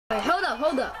Wait, hold up.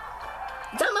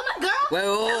 You talking about my girl?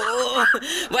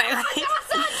 Wait.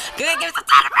 Give me some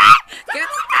time, man. Give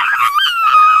me some time.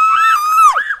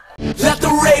 Let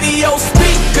the radio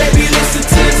speak, baby, listen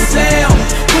to the sound.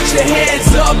 Put your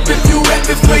hands up if you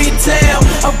reppin' for your town.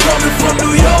 I'm coming from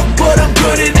New York, but I'm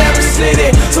good in every city.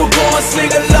 So go and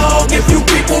sing along if you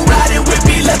people riding with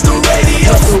me. Let the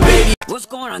radio speak. What's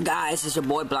going on, guys? It's your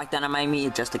boy Black Dynamite. Me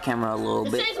adjust the camera a little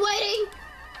bit. It's waiting.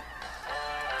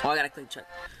 Oh, I gotta click check.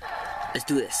 Let's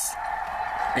do this.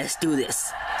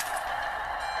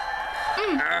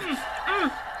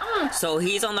 So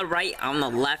he's on the right, I'm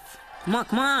on the left. Come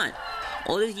on.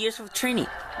 All these years of training.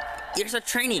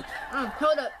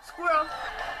 Hold up, squirrel.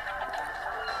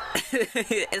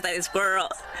 It's like a squirrel.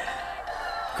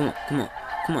 Come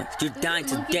on. You're dying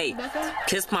today.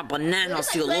 Kiss my banana, I'll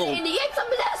see you alone. Some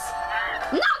of this.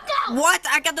 Knockout. What?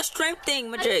 I got the strength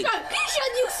thing, Majig. He shot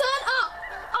you, son.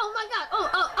 Oh my God.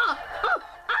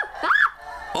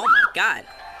 Oh my God.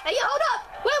 Hey, yo, hold up.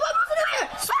 Wait, what was it here?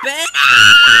 Spin.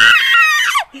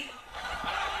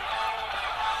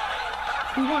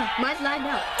 Who won? Mine's lagged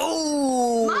out.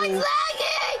 Oh. Mine's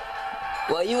lagging.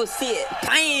 Well, you will see it.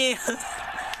 Bam.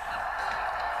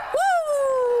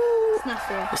 Woo. It's not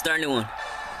fair. Let's start a new one.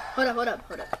 Hold up.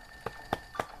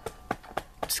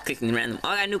 Just clicking random. Oh,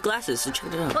 I got new glasses, so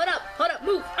check it out. Hold up,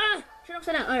 move. Turn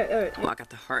upside down. All right. Oh, I got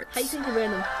the hearts. How you think the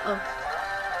random? Oh.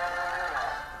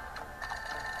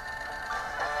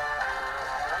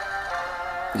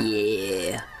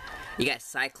 Yeah. You got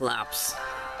Cyclops.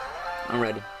 I'm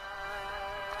ready.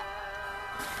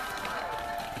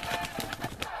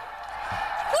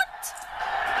 What?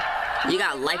 You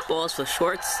got light balls for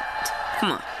shorts?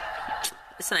 Come on.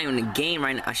 It's not even a game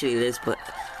right now. Actually, it is, but...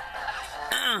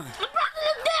 I'm pressing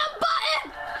the damn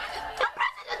button.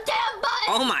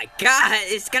 Oh my God.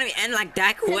 It's gonna end like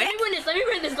that quick? Let me win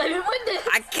this.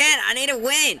 I can't. I need to win.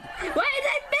 Wait, it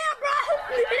ain't fair, bro.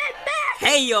 It ain't fair.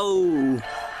 Hey, yo.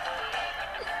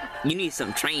 You need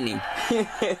some training.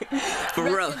 For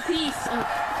real. Peace.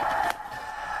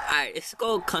 Alright, let's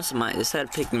go customize instead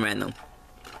of picking random.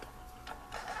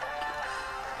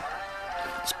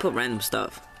 Just put random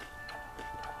stuff.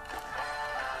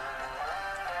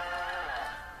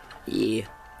 Yeah.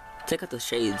 Take out the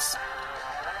shades.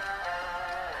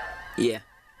 Yeah.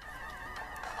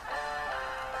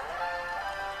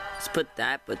 Let's put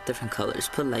that, but different colors.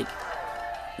 Put like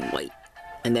white.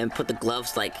 And then put the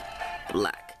gloves like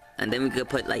black. And then we could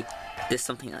put like this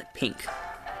something like pink.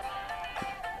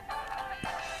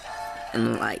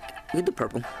 And like, we could do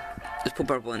purple. Let's put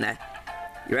purple in there.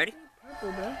 You ready?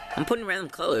 Purple, bro. I'm putting random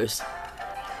colors.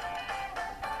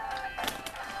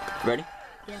 Ready?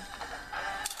 Yeah.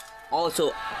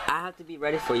 Also, I have to be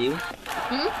ready for you.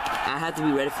 I have to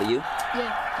be ready for you.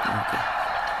 Yeah. Okay.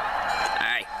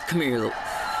 Alright, come here, little.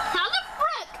 How the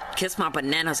frick? Kiss my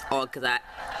bananas. Oh, cause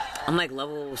I'm like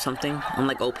level something. I'm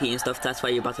like OP and stuff. That's why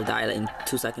you're about to die in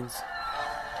 2 seconds.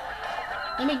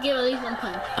 Let me give at least one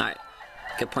punch. Alright.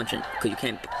 Get punching. Cause you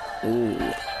can't. Ooh.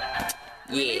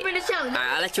 Yeah. Alright,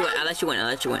 I'll let you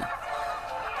win.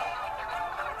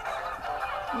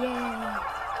 Yeah.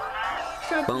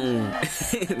 Boom.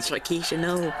 Sharkeisha,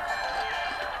 no.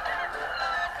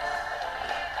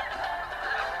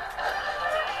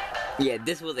 Yeah,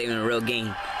 this wasn't even a real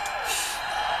game.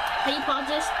 Can you pause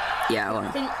this? Yeah, I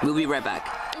wanna. We'll be right back.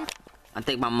 I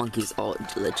think my monkey's all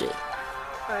legit.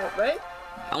 Alright, right?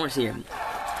 I wanna see him.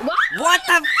 What? What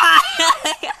the fuck?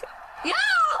 Yo!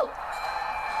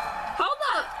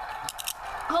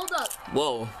 Hold up.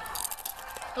 Whoa.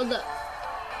 Hold up.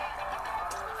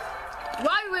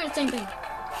 Why are we wearing the same thing?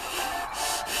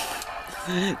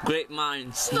 Great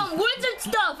minds. Some wizard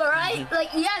stuff, alright?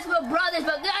 Like, yes, we're brothers,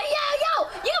 but yeah, yo!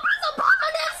 You can put some balls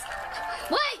on this!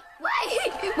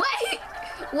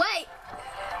 Wait!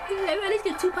 Let me at least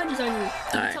get 2 punches on you.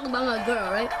 Alright. Talking about my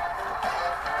girl, right?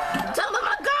 Talking about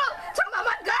my girl!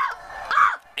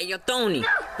 Ah! Hey, yo, Tony.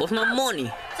 What's my money?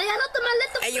 Say hello to my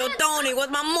little Hey, yo, friend. Tony.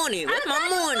 What's my money? What's my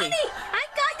money? I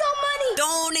got your money!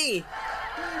 Tony.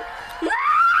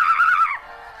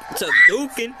 What's up,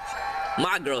 Dukin?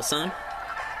 My girl, son.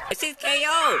 It says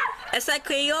KO. It's like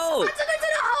KO. I took her to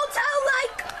the hotel,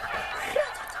 like...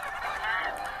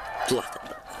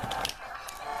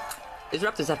 Let's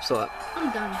wrap this episode up.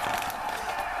 I'm done.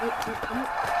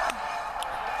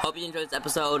 Hope you enjoyed this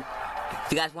episode.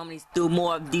 If you guys want me to do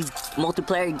more of these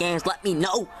multiplayer games, let me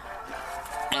know.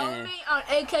 Follow me on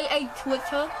AKA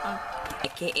Twitter.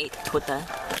 AKA Twitter.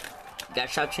 You gotta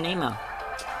shout your name out.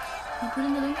 You put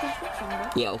in the link in the description, bro.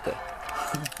 Yeah, okay.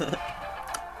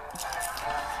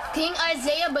 King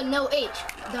Isaiah, but no H.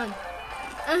 Done.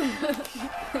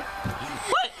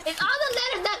 What? It's all the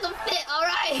letters that can fit,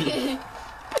 alright?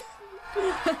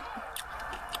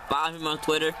 follow him on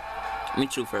Twitter.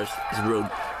 Meet you first. It's rude.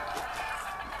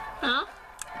 Huh?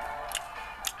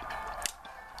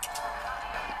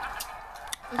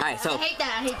 Alright, so I hate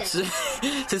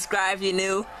that. subscribe if you're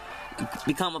new.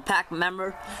 Become a pack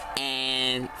member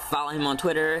and follow him on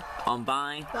Twitter, on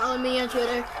Vine. Follow me on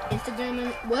Twitter, Instagram,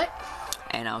 and what?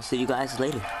 And I'll see you guys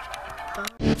later.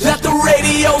 Let the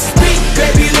radio speak,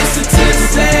 baby, listen to the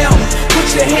sound. Put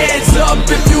your hands up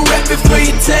if you reppin' for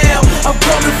your town. I'm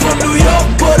coming from New York,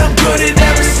 but I'm good in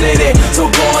every city. So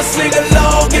go and sing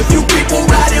along if you be